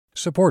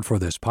Support for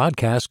this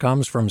podcast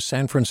comes from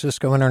San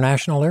Francisco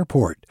International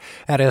Airport.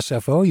 At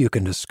SFO, you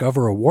can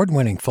discover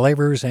award-winning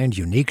flavors and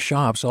unique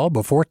shops all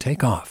before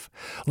takeoff.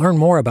 Learn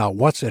more about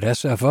what's at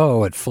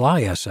SFO at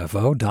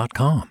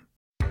flysfo.com.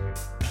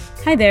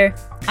 Hi there,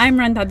 I'm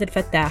Rand Abdel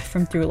Fattah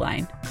from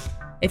Throughline.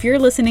 If you're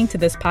listening to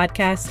this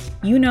podcast,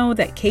 you know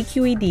that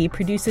KQED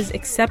produces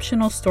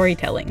exceptional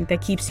storytelling that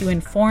keeps you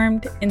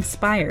informed,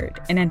 inspired,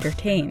 and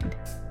entertained.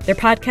 Their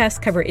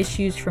podcasts cover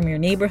issues from your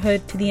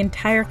neighborhood to the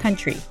entire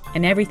country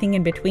and everything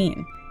in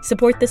between.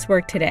 Support this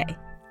work today.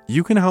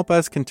 You can help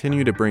us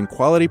continue to bring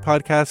quality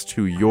podcasts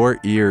to your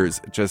ears.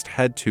 Just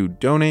head to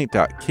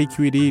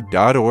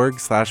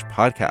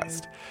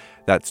donate.kqed.org/podcast.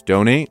 That's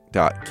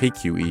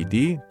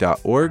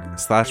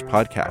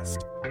donate.kqed.org/podcast.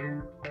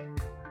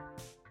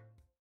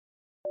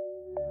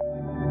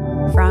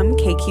 From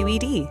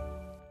KQED.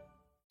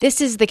 This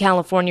is the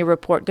California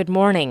Report. Good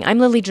morning. I'm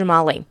Lily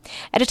Jamali.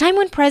 At a time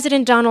when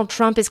President Donald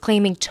Trump is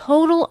claiming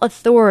total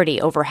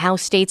authority over how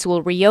states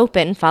will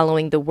reopen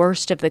following the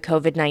worst of the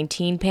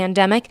COVID-19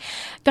 pandemic,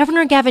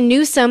 Governor Gavin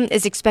Newsom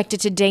is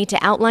expected today to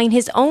outline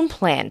his own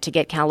plan to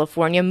get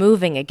California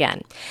moving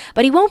again.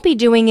 But he won't be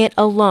doing it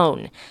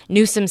alone.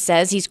 Newsom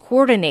says he's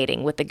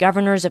coordinating with the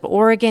governors of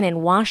Oregon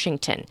and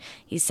Washington.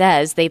 He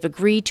says they've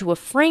agreed to a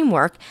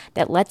framework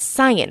that lets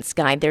science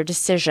guide their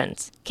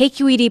decisions.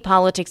 KQED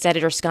politics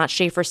editor Scott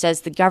Shafer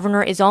says the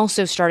governor is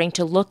also starting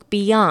to look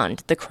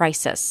beyond the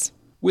crisis.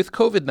 With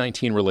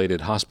COVID-19 related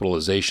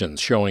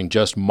hospitalizations showing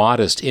just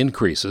modest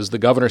increases, the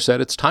governor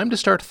said it's time to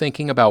start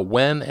thinking about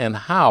when and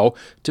how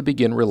to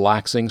begin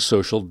relaxing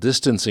social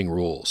distancing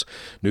rules.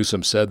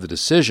 Newsom said the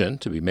decision,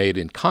 to be made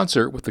in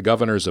concert with the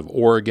governors of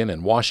Oregon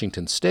and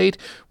Washington state,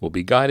 will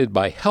be guided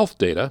by health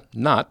data,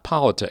 not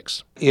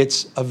politics.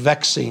 It's a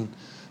vexing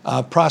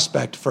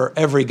prospect for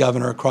every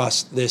governor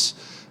across this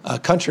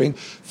country.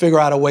 Figure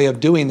out a way of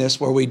doing this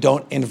where we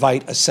don't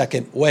invite a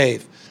second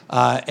wave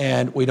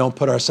and we don't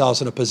put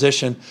ourselves in a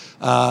position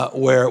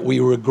where we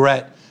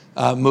regret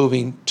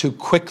moving too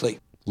quickly.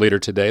 Later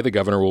today, the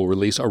governor will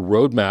release a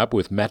roadmap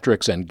with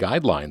metrics and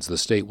guidelines the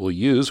state will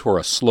use for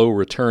a slow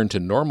return to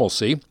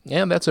normalcy.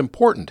 And that's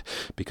important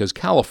because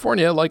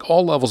California, like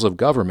all levels of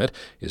government,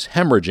 is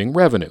hemorrhaging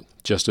revenue,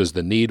 just as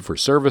the need for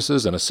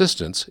services and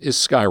assistance is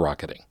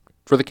skyrocketing.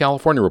 For the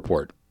California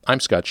Report, I'm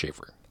Scott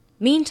Shafer.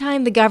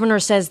 Meantime, the governor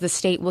says the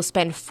state will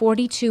spend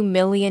 $42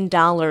 million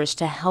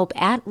to help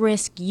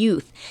at-risk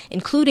youth,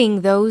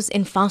 including those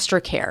in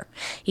foster care.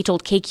 He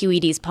told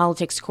KQED's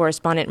politics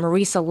correspondent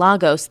Marisa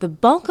Lagos the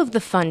bulk of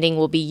the funding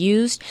will be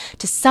used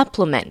to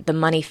supplement the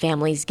money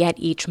families get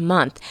each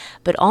month,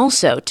 but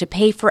also to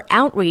pay for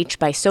outreach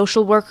by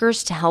social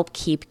workers to help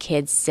keep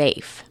kids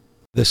safe.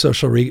 The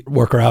social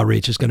worker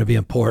outreach is going to be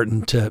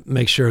important to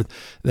make sure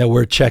that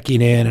we're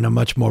checking in a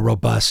much more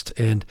robust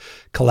and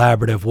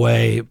collaborative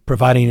way.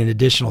 Providing an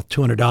additional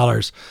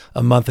 $200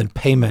 a month in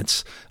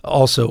payments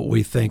also,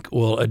 we think,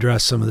 will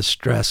address some of the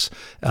stress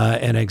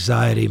and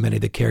anxiety many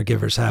of the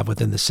caregivers have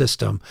within the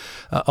system.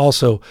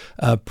 Also,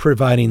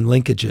 providing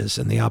linkages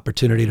and the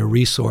opportunity to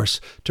resource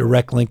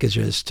direct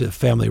linkages to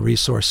family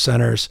resource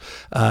centers,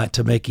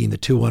 to making the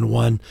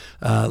 211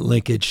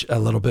 linkage a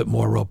little bit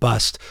more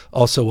robust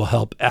also will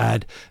help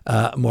add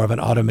more of an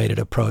automated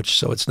approach,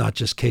 so it's not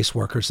just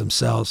caseworkers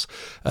themselves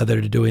that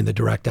are doing the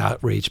direct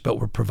outreach, but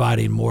we're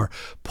providing more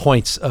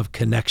points of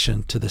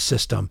connection to the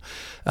system.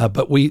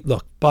 But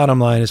bottom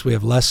line is we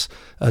have less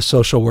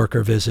social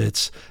worker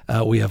visits,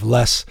 we have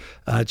less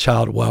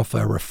child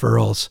welfare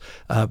referrals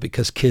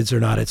because kids are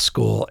not at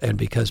school and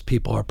because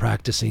people are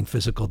practicing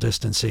physical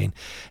distancing.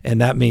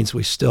 And that means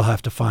we still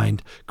have to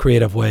find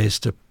creative ways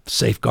to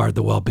safeguard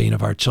the well-being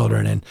of our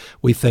children. And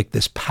we think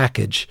this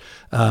package,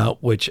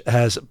 which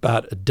has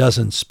about a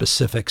dozen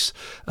specifics,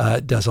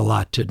 does a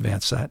lot to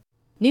advance that.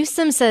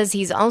 Newsom says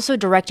he's also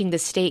directing the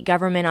state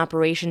government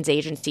operations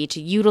agency to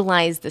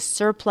utilize the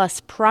surplus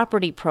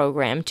property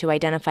program to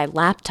identify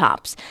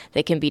laptops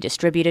that can be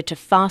distributed to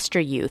foster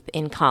youth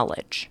in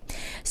college.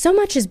 So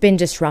much has been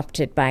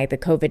disrupted by the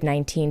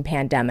COVID-19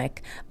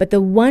 pandemic, but the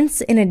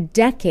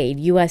once-in-a-decade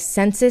U.S.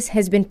 Census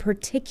has been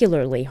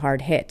particularly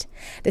hard hit.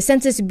 The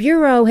Census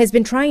Bureau has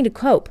been trying to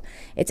cope.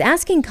 It's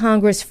asking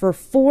Congress for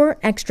 4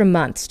 extra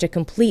months to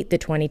complete the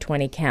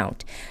 2020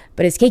 count.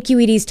 But as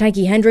KQED's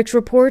Tyche Hendricks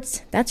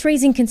reports, that's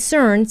raising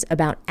concerns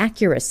about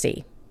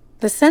accuracy.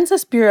 The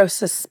Census Bureau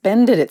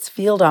suspended its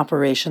field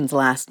operations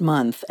last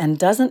month and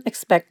doesn't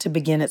expect to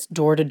begin its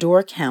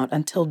door-to-door count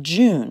until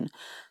June.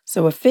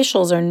 So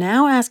officials are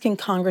now asking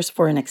Congress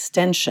for an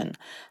extension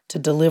to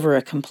deliver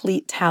a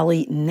complete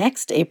tally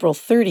next April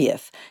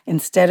 30th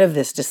instead of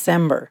this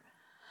December.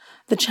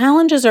 The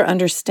challenges are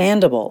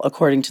understandable,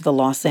 according to the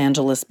Los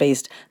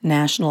Angeles-based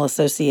National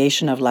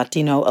Association of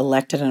Latino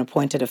Elected and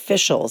Appointed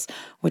Officials,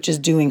 which is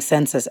doing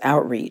census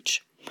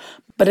outreach.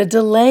 But a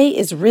delay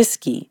is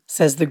risky,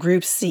 says the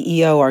group's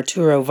CEO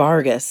Arturo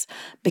Vargas,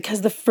 because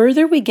the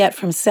further we get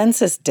from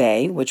Census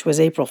Day, which was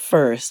April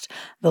 1st,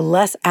 the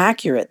less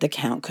accurate the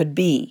count could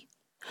be.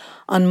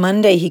 On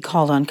Monday, he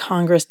called on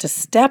Congress to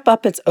step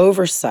up its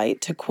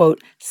oversight to,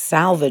 quote,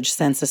 salvage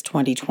Census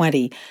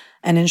 2020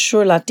 and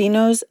ensure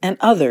Latinos and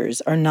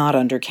others are not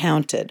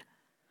undercounted.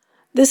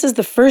 This is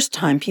the first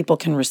time people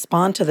can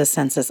respond to the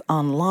census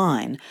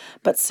online,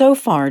 but so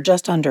far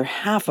just under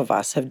half of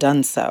us have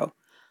done so.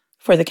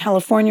 For the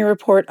California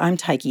Report, I'm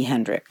Tyche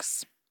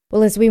Hendricks.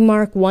 Well, as we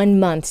mark 1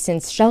 month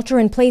since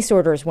shelter-in-place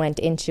orders went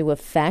into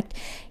effect,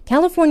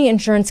 California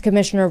Insurance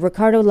Commissioner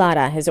Ricardo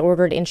Lara has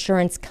ordered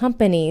insurance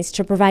companies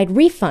to provide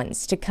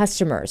refunds to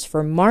customers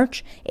for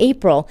March,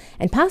 April,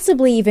 and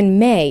possibly even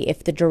May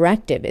if the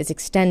directive is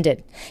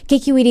extended.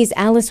 KQED's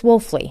Alice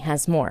Woelfle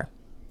has more.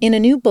 In a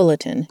new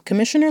bulletin,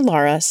 Commissioner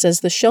Lara says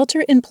the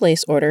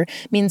shelter-in-place order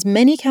means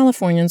many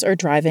Californians are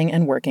driving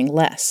and working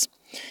less.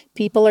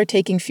 People are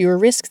taking fewer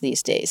risks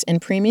these days,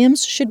 and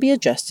premiums should be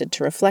adjusted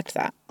to reflect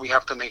that. We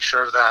have to make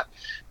sure that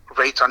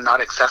rates are not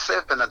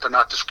excessive and that they're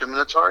not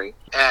discriminatory.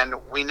 And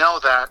we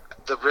know that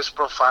the risk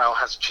profile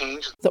has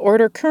changed. The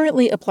order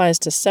currently applies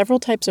to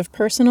several types of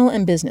personal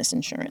and business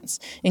insurance,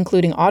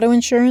 including auto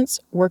insurance,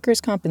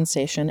 workers'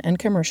 compensation, and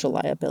commercial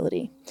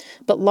liability.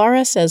 But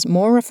Lara says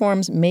more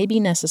reforms may be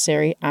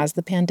necessary as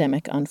the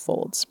pandemic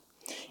unfolds.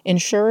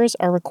 Insurers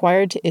are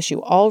required to issue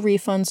all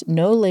refunds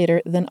no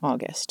later than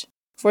August.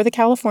 For the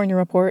California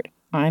Report,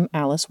 I'm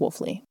Alice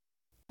Woelfle.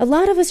 A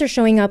lot of us are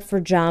showing up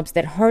for jobs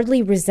that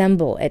hardly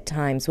resemble at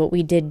times what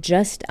we did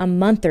just a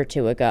month or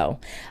two ago.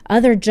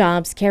 Other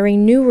jobs carry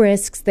new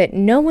risks that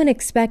no one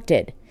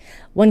expected.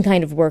 One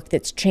kind of work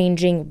that's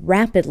changing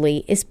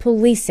rapidly is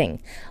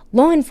policing.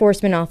 Law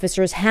enforcement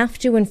officers have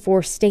to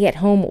enforce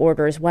stay-at-home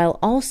orders while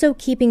also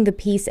keeping the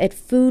peace at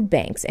food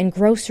banks and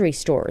grocery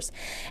stores.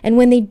 And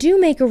when they do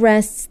make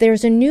arrests,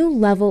 there's a new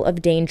level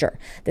of danger.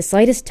 The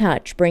slightest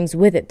touch brings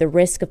with it the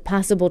risk of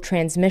possible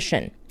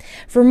transmission.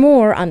 For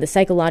more on the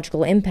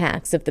psychological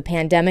impacts of the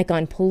pandemic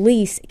on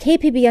police,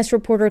 KPBS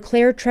reporter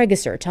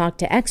Trageser talked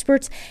to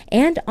experts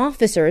and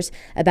officers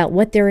about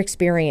what they're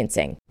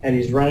experiencing. And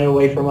he's running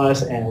away from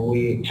us, and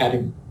we had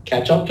to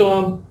catch up to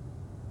him,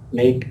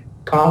 make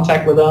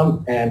contact with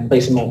him, and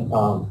place him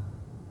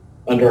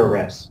under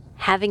arrest.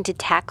 Having to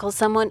tackle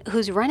someone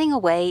who's running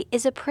away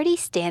is a pretty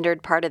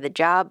standard part of the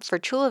job for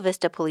Chula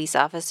Vista police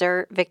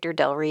officer Victor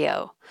Del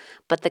Rio.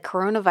 But the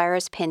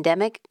coronavirus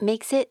pandemic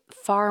makes it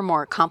far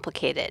more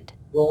complicated.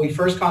 When we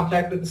first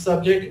contacted the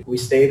subject, we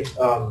stayed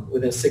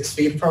within 6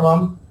 feet from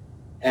him.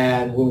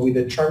 And when we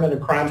determined a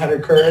crime had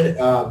occurred,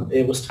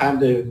 it was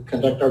time to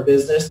conduct our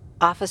business.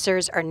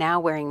 Officers are now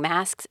wearing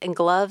masks and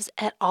gloves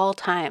at all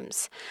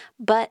times.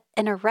 But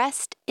an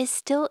arrest is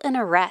still an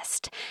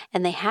arrest,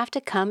 and they have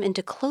to come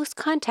into close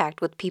contact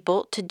with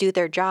people to do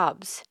their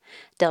jobs.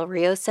 Del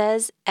Rio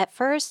says, at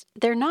first,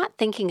 they're not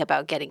thinking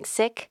about getting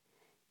sick.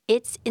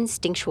 It's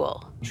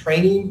instinctual.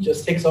 Training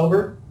just takes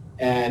over,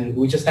 and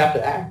we just have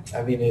to act.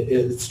 I mean,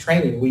 it's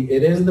training.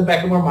 It is in the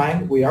back of our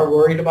mind. We are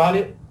worried about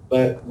it,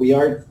 but we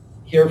are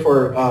here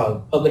for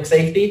public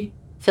safety.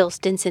 Phil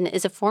Stinson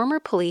is a former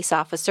police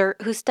officer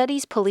who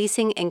studies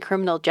policing and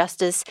criminal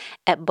justice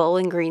at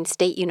Bowling Green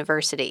State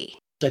University.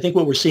 I think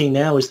what we're seeing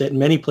now is that in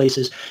many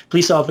places,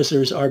 police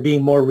officers are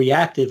being more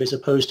reactive as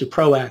opposed to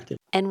proactive.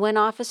 And when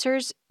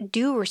officers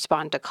do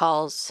respond to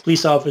calls,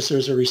 police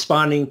officers are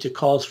responding to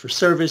calls for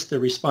service, they're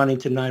responding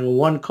to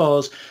 911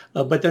 calls,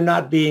 but they're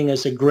not being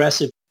as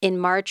aggressive. In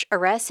March,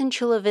 arrests in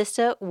Chula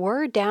Vista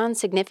were down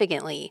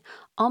significantly,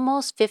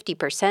 almost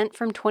 50%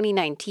 from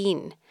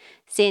 2019.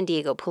 San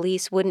Diego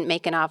police wouldn't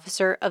make an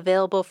officer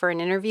available for an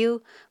interview,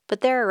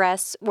 but their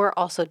arrests were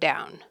also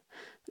down.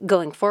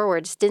 Going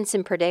forward,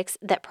 Stinson predicts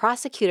that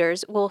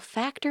prosecutors will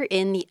factor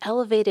in the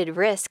elevated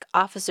risk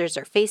officers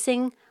are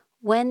facing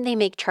when they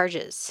make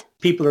charges.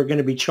 People are going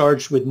to be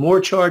charged with more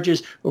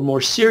charges or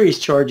more serious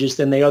charges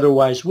than they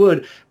otherwise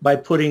would by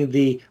putting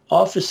the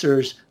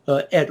officers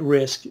at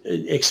risk,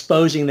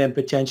 exposing them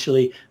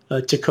potentially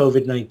to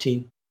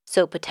COVID-19.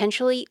 So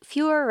potentially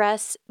fewer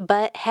arrests,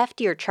 but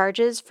heftier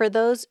charges for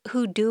those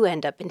who do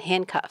end up in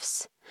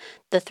handcuffs.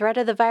 The threat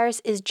of the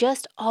virus is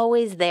just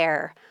always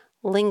there,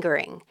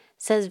 lingering,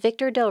 says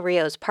Victor Del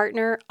Rio's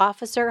partner,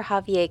 Officer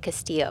Javier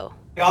Castillo.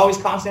 It always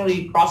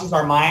constantly crosses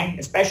our mind,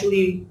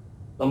 especially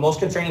the most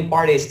concerning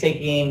part is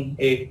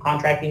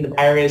contracting the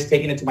virus,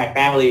 taking it to my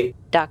family.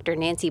 Dr.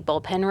 Nancy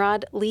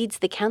Bull-Penrod leads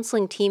the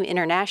Counseling Team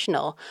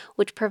International,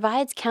 which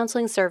provides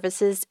counseling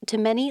services to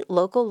many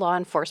local law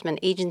enforcement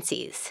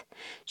agencies.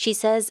 She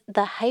says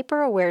the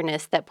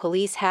hyper-awareness that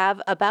police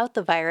have about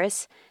the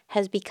virus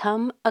has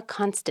become a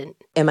constant.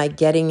 Am I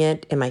getting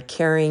it? Am I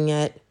carrying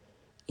it?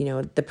 You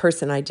know, the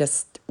person I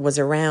just was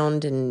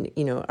around and,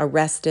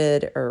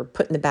 arrested or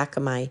put in the back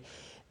of my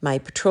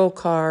patrol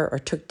car or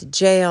took to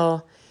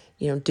jail,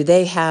 do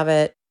they have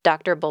it?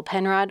 Dr.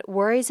 Bull-Penrod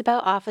worries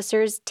about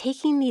officers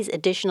taking these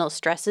additional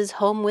stresses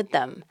home with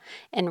them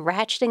and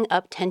ratcheting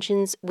up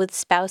tensions with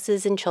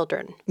spouses and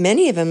children.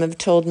 Many of them have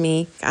told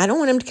me, I don't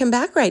want him to come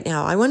back right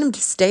now. I want him to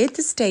stay at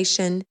the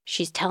station.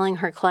 She's telling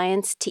her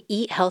clients to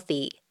eat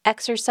healthy,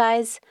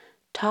 exercise,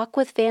 talk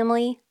with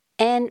family,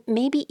 and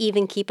maybe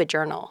even keep a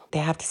journal. They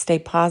have to stay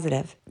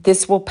positive.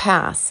 This will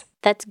pass.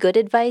 That's good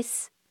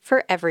advice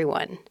for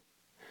everyone.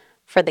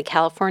 For the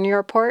California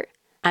Report,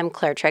 I'm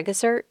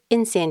Trageser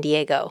in San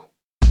Diego.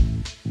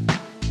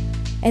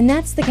 And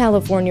that's the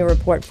California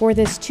Report for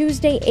this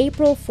Tuesday,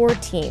 April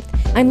 14th.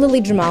 I'm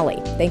Lily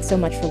Jamali. Thanks so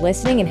much for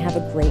listening and have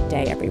a great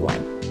day,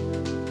 everyone.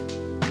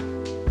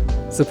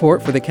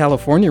 Support for the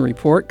California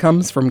Report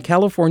comes from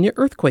California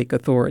Earthquake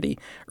Authority,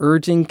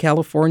 urging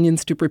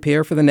Californians to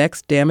prepare for the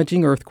next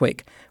damaging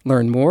earthquake.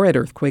 Learn more at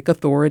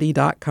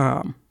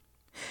earthquakeauthority.com.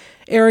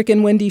 Eric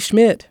and Wendy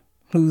Schmidt,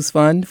 whose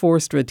Fund for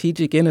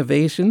Strategic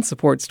Innovation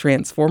supports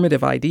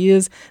transformative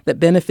ideas that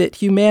benefit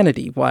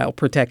humanity while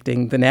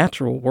protecting the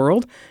natural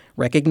world,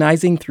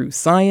 recognizing through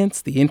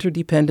science the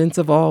interdependence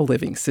of all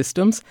living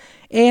systems,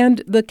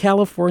 and the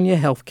California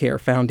Healthcare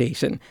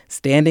Foundation,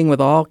 standing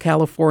with all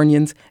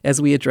Californians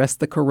as we address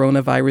the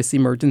coronavirus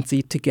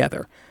emergency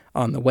together.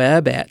 On the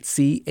web at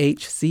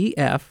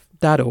chcf.org.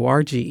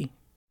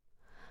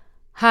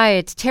 Hi,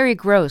 it's Terry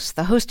Gross,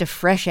 the host of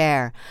Fresh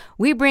Air.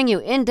 We bring you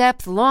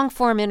in-depth,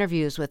 long-form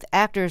interviews with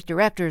actors,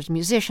 directors,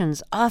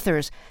 musicians,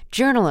 authors,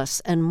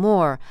 journalists, and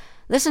more.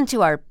 Listen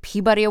to our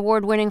Peabody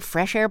Award-winning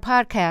Fresh Air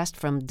podcast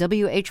from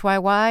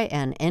WHYY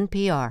and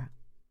NPR.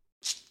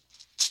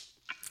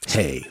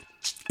 Hey,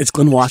 it's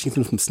Glenn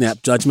Washington from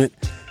Snap Judgment.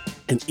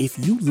 And if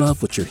you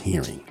love what you're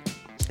hearing,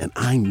 and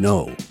I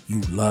know you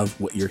love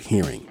what you're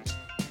hearing,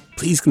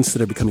 please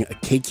consider becoming a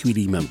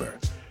KQED member.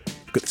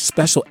 Get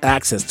special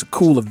access to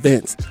cool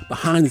events,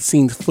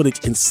 behind-the-scenes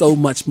footage, and so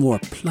much more.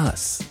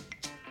 Plus,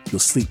 you'll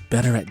sleep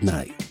better at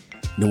night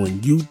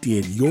knowing you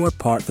did your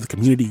part for the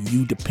community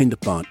you depend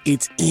upon.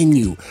 It's in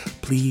you.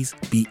 Please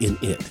be in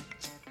it.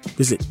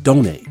 Visit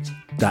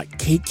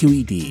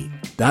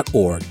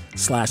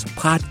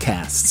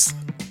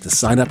donate.kqed.org/podcasts to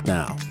sign up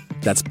now.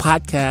 That's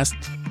podcast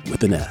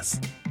with an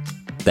S.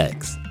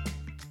 Thanks.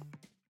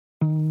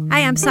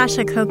 Hi, I'm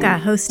Sasha Coca,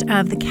 host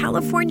of the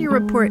California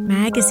Report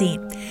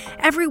magazine.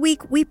 Every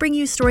week, we bring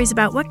you stories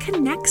about what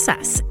connects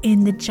us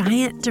in the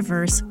giant,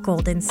 diverse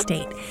Golden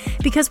State.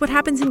 Because what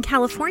happens in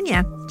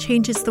California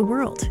changes the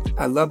world.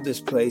 I love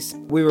this place.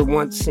 We were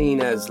once seen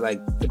as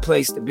like the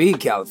place to be,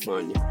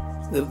 California.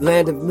 The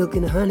land of milk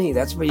and honey.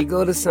 That's where you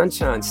go to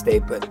Sunshine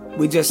State. But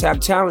we just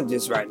have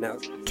challenges right now.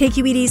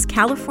 KQED's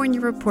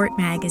California Report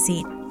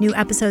magazine. New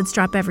episodes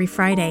drop every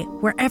Friday,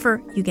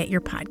 wherever you get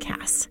your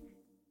podcasts.